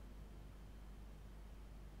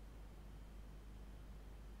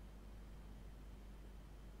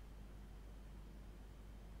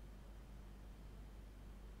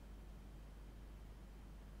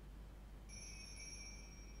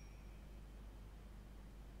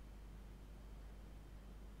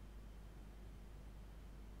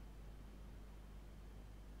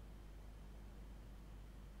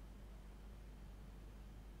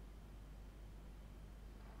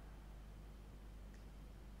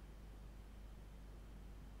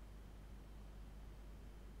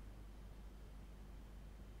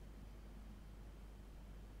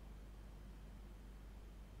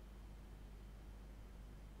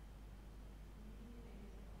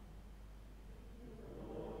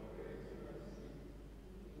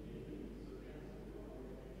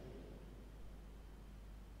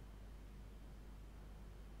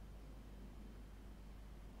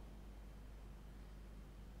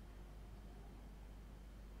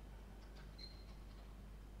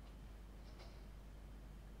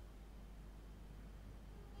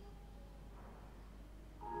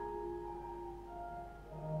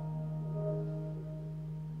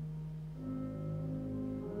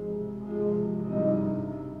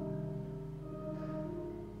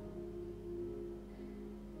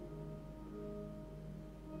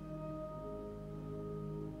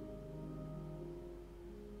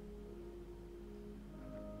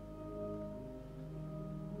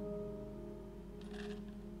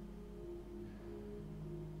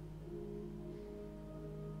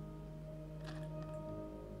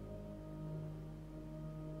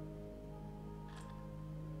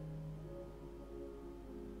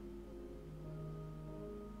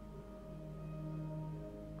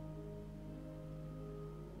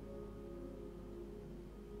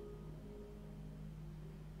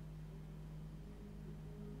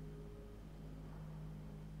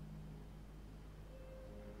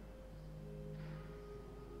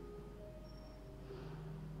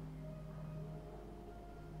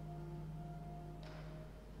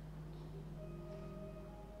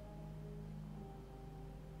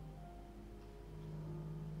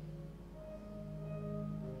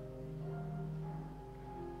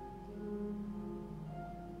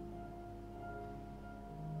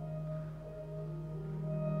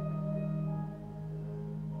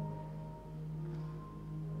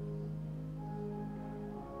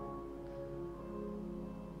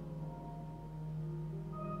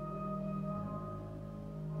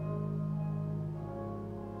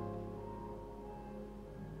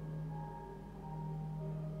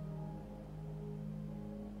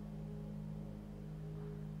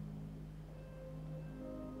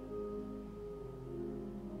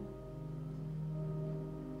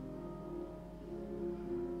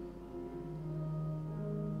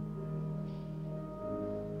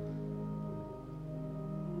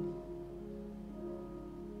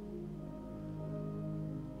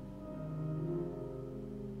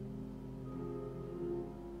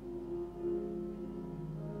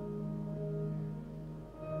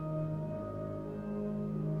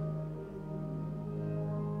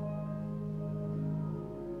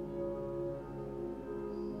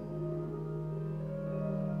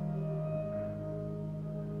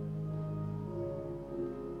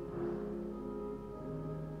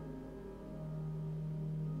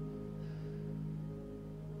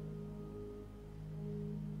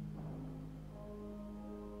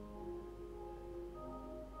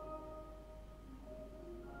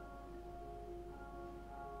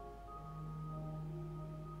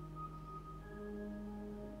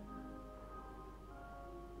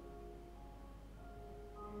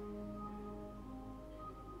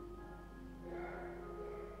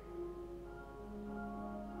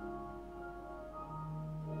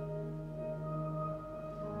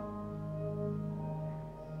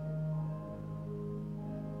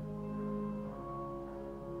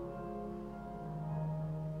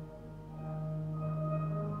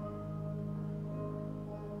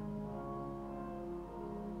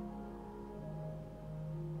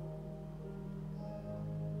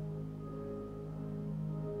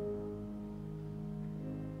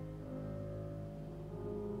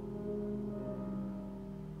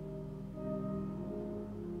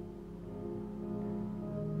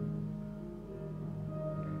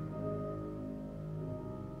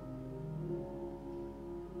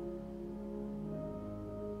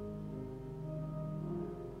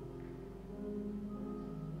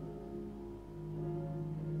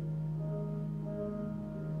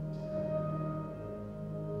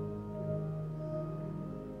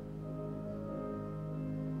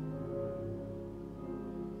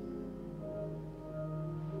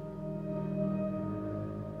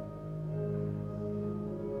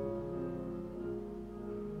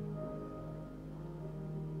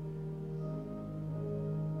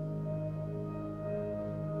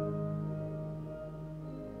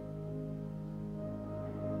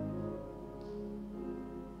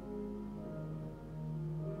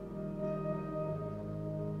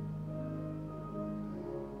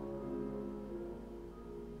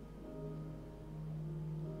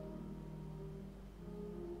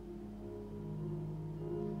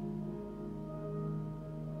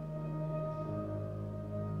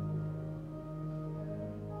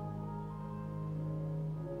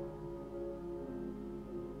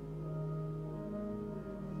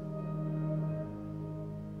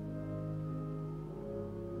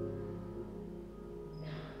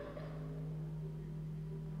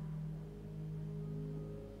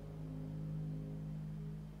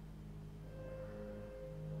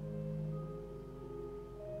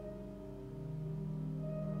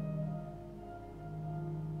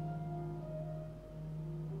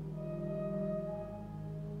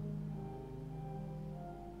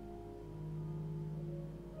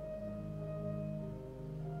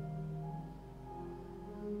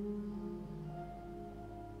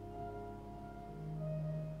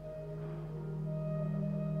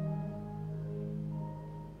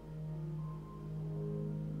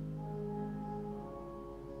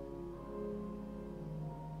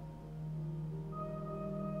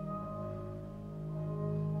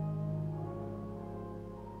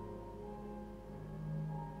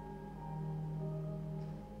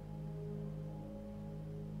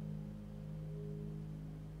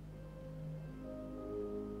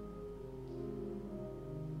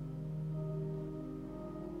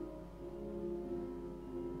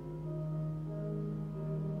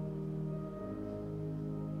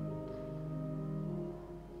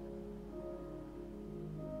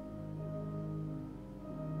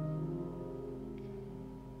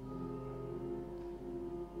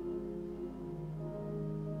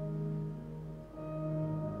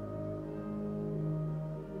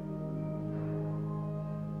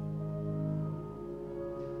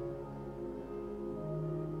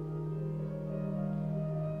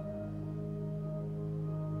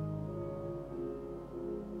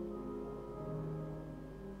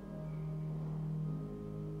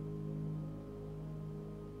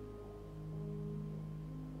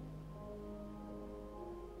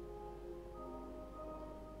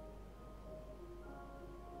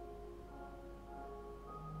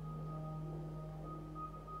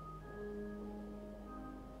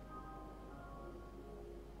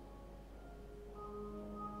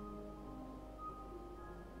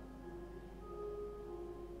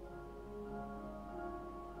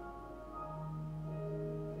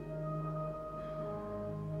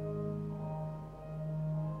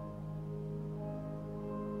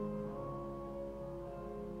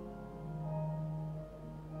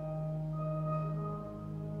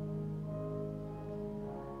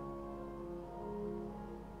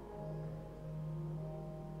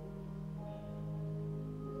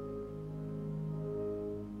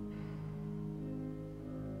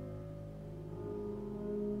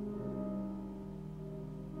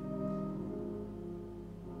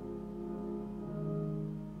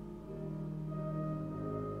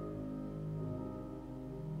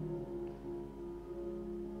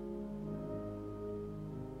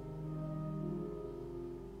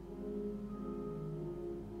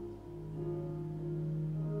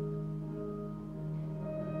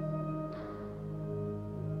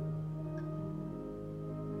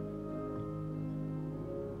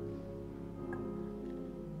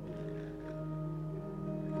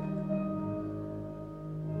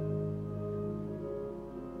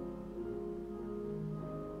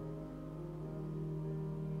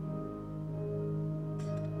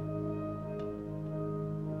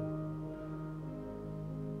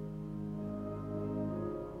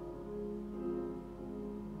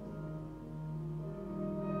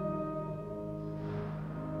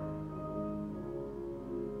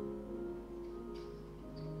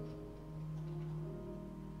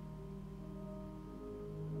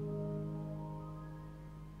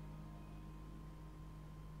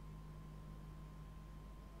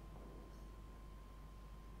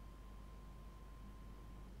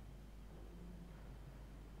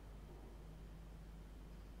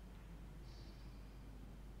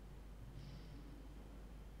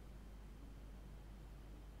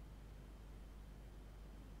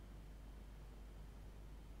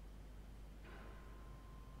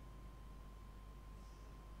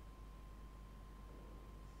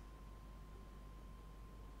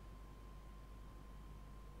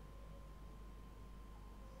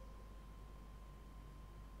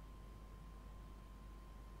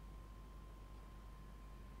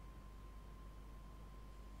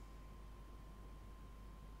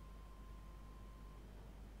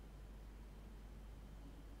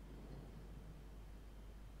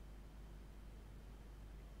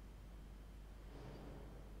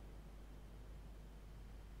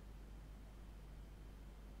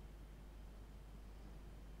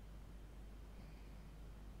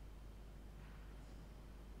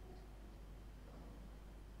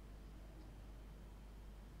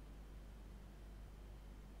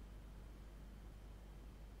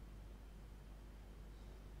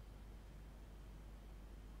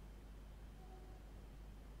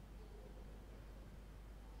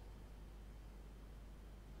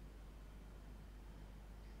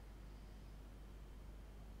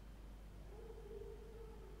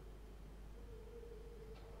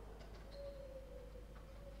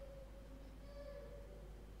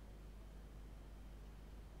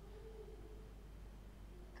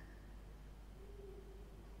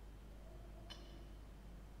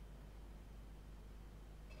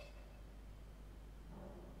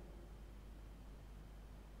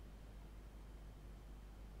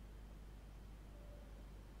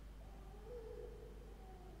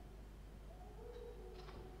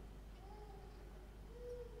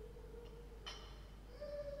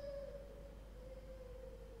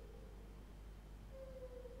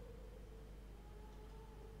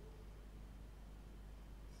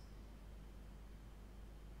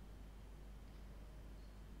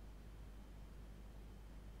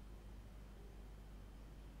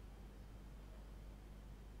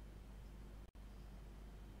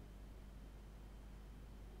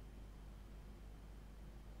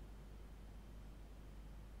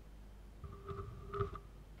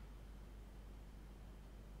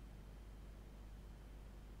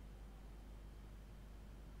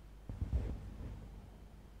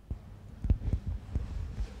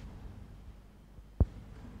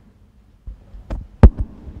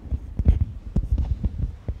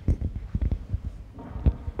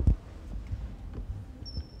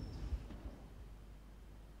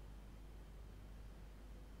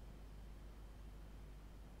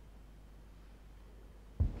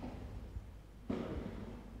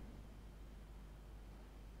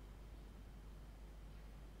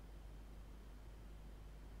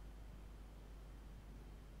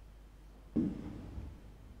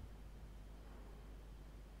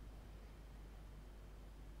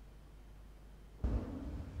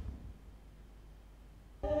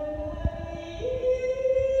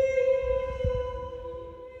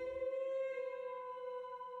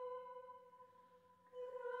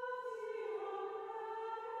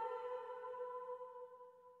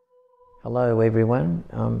 Hello everyone,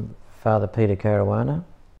 I'm Father Peter Caruana.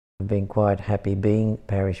 I've been quite happy being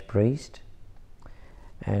parish priest,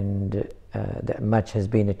 and that much has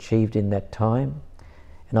been achieved in that time,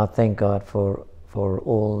 and I thank God for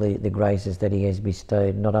all the graces that He has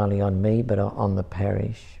bestowed not only on me but on the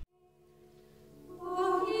parish.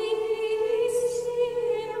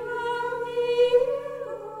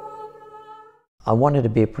 I wanted to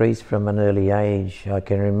be a priest from an early age. I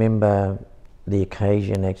can remember the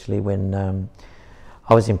occasion actually when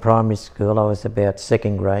I was in primary school. I was about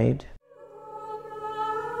second grade.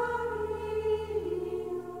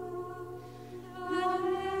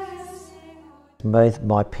 Both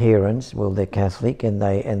my parents, well, they're Catholic, and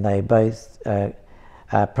they both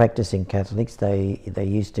are practicing Catholics. They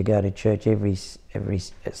used to go to church every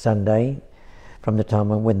Sunday from the time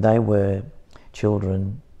when they were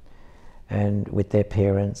children, and with their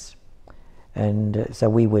parents. And so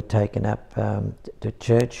we were taken up to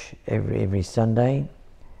church every Sunday,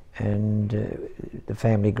 and the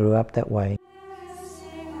family grew up that way.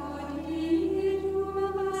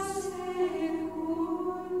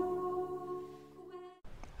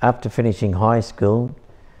 After finishing high school,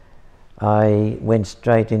 I went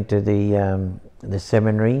straight into the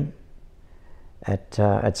seminary at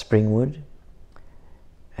Springwood,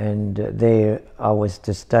 and there I was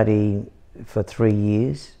to study for 3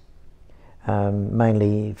 years.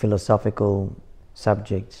 Mainly philosophical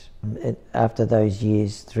subjects. After those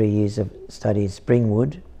years, 3 years of study at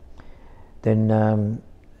Springwood, then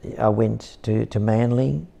I went to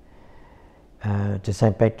Manly, to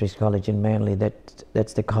St. Patrick's College in Manly.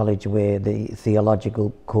 That's the college where the theological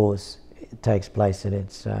course takes place, and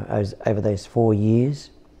it's over those 4 years.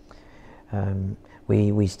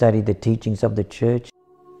 We studied the teachings of the Church.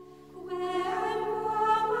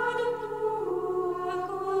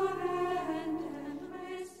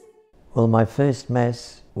 Well, my first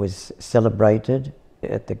Mass was celebrated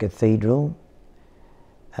at the cathedral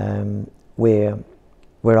where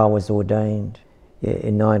I was ordained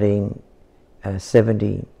in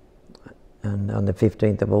 1970 on the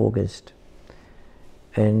 15th of August.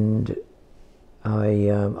 And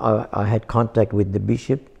I had contact with the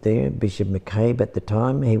bishop there, Bishop McCabe at the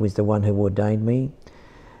time. He was the one who ordained me.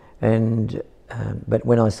 And but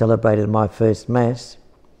when I celebrated my first Mass,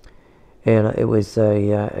 and it was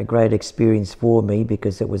a great experience for me,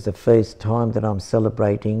 because it was the first time that I'm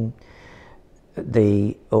celebrating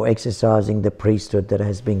or exercising the priesthood that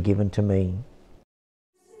has been given to me.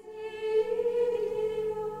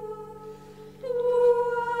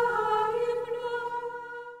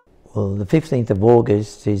 Well, the 15th of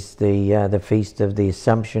August is the feast of the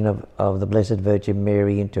Assumption of the Blessed Virgin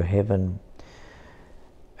Mary into heaven,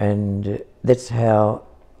 and that's how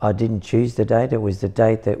I didn't choose the date. It was the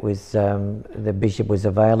date that was the bishop was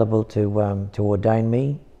available to ordain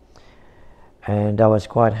me, and I was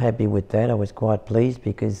quite happy with that. I was quite pleased,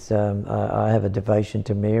 because I have a devotion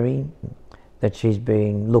to Mary, that she's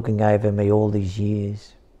been looking over me all these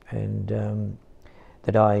years, and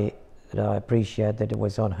that I appreciate that it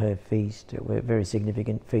was on her feast. It was a very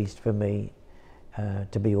significant feast for me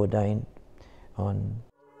to be ordained on.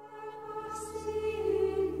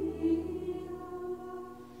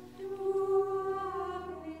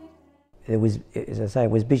 It was, as I say,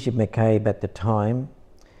 it was Bishop McCabe at the time,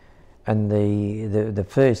 and the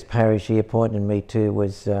first parish he appointed me to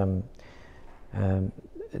was the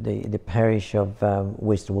parish of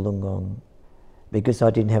West Wollongong. Because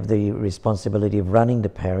I didn't have the responsibility of running the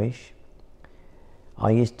parish,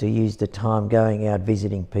 I used to use the time going out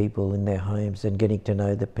visiting people in their homes and getting to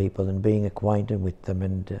know the people and being acquainted with them,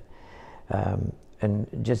 and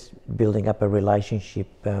just building up a relationship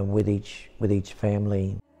with each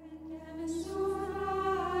family.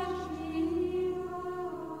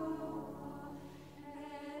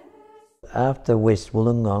 After West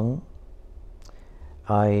Wollongong,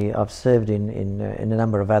 I've served in a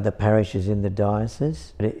number of other parishes in the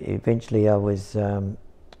diocese. Eventually, I was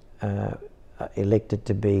elected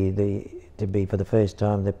to be for the first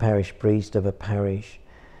time the parish priest of a parish,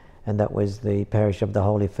 and that was the parish of the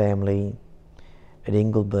Holy Family at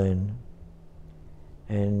Ingleburn,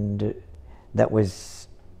 and that was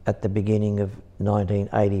at the beginning of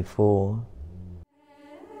 1984.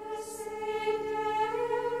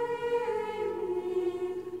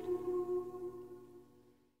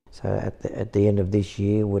 So at the end of this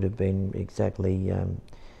year would have been exactly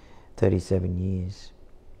 37 years.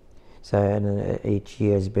 So each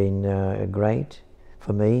year has been great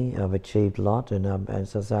for me. I've achieved a lot, and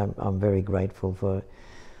as I say, I'm very grateful for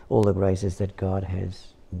all the graces that God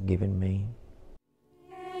has given me.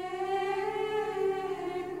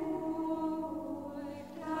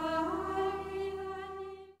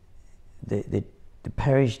 the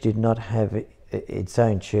parish did not have its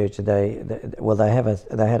own church. They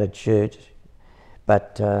had a church,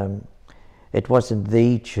 but it wasn't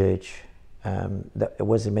the church. It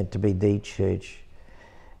wasn't meant to be the church.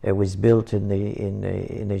 It was built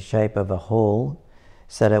in the shape of a hall,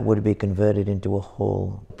 so that it would be converted into a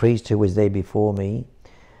hall. The priest who was there before me,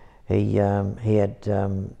 he had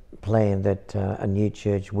planned that a new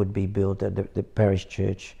church would be built at the parish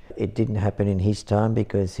church. It didn't happen in his time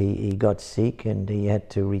because he got sick and he had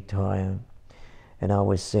to retire, and I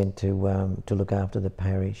was sent to look after the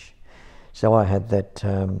parish. So I had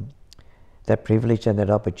that privilege and that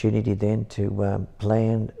opportunity then to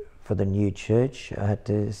plan for the new church. I had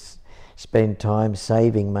to spend time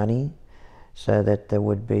saving money so that there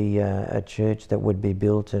would be a church that would be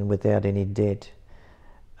built and without any debt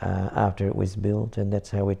after it was built, and that's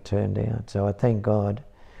how it turned out. So I thank God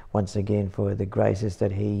once again for the graces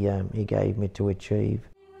that He gave me to achieve.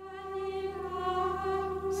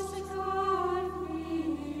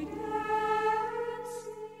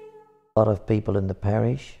 A lot of people in the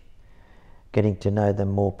parish, getting to know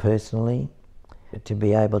them more personally, to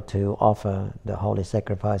be able to offer the holy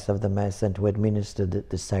sacrifice of the Mass and to administer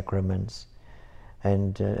the sacraments,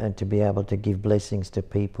 and to be able to give blessings to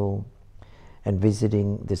people, and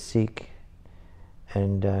visiting the sick,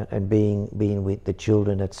 and being with the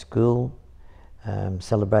children at school,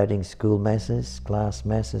 celebrating school masses, class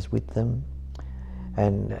masses with them,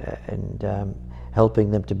 and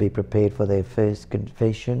helping them to be prepared for their first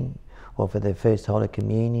confession, or for their first Holy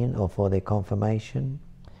Communion, or for their confirmation.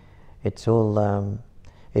 It's all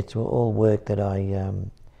work that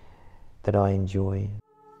I enjoy.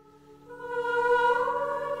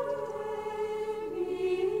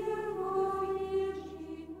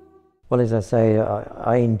 Well, as I say,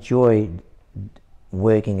 I enjoy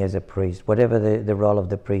working as a priest, whatever the role of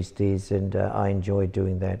the priest is, and I enjoy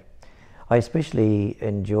doing that. I especially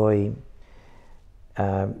enjoy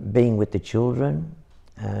being with the children,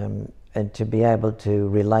 and to be able to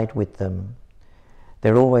relate with them.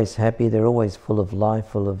 They're always happy. They're always full of life,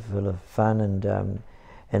 full of fun, and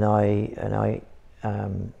I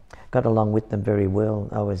got along with them very well.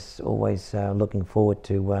 I was always looking forward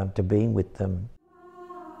to being with them.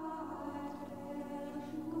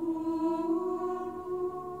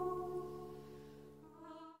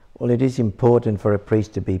 Well, it is important for a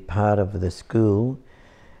priest to be part of the school,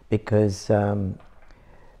 because the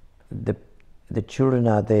children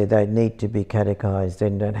are there. They need to be catechized,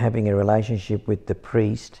 and having a relationship with the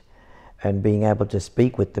priest, and being able to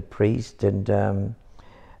speak with the priest, and to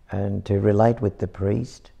relate with the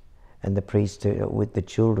priest, and the priest with the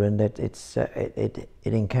children. That it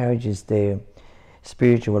encourages their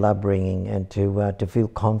spiritual upbringing, and to feel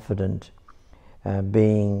confident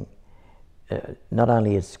being not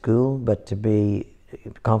only at school, but to be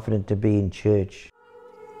confident to be in church.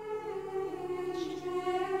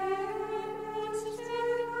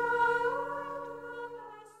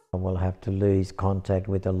 I will have to lose contact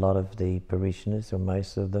with a lot of the parishioners, or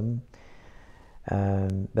most of them,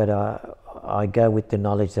 but I go with the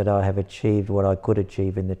knowledge that I have achieved what I could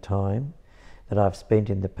achieve in the time that I've spent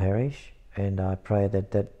in the parish, and I pray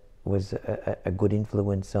that that was a good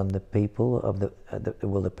influence on the people of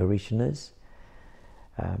the parishioners.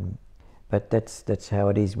 But that's how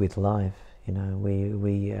it is with life. You know,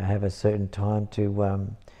 we have a certain time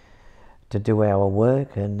to do our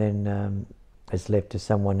work, and then it's left to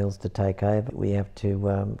someone else to take over. We have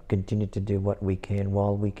to continue to do what we can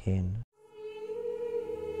while we can.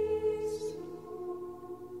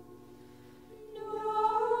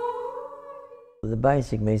 The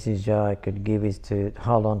basic message I could give is to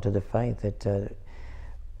hold on to the faith, that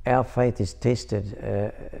our faith is tested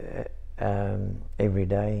every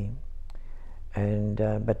day, and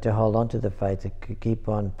but to hold on to the faith, to keep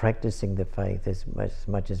on practicing the faith as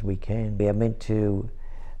much as we can. We are meant to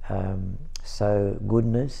sow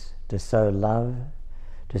goodness, to sow love,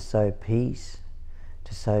 to sow peace,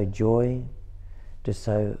 to sow joy, to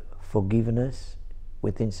sow forgiveness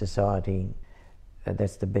within society.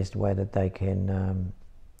 That's the best way that they can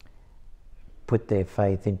put their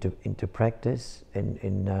faith into practice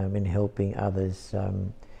in helping others,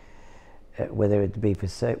 whether it be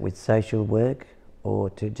with social work, or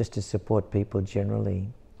just to support people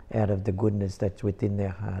generally out of the goodness that's within their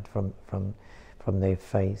heart from their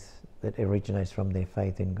faith, that originates from their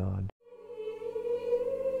faith in God.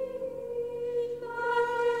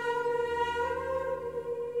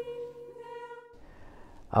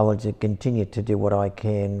 I will continue to do what I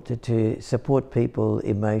can to support people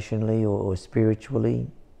emotionally or spiritually,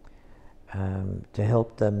 to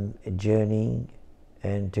help them journey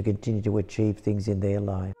and to continue to achieve things in their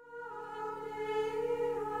life.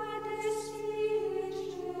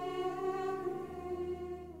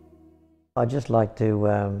 I'd just like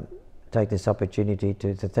to take this opportunity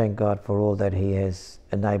to thank God for all that He has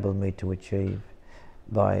enabled me to achieve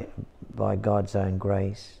by God's own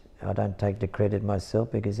grace. I don't take the credit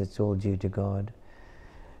myself because it's all due to God.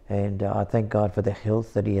 And I thank God for the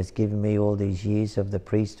health that He has given me all these years of the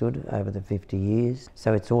priesthood, over the 50 years.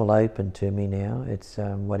 So it's all open to me now. It's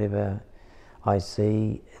whatever I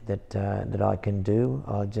see that I can do,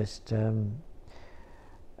 I'll just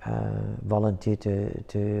volunteer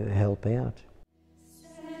to help out.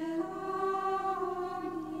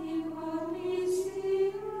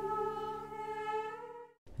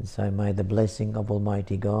 And so may the blessing of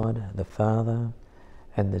Almighty God, the Father,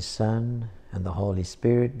 and the Son, and the Holy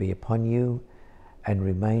Spirit be upon you and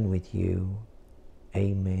remain with you.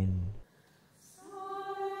 Amen.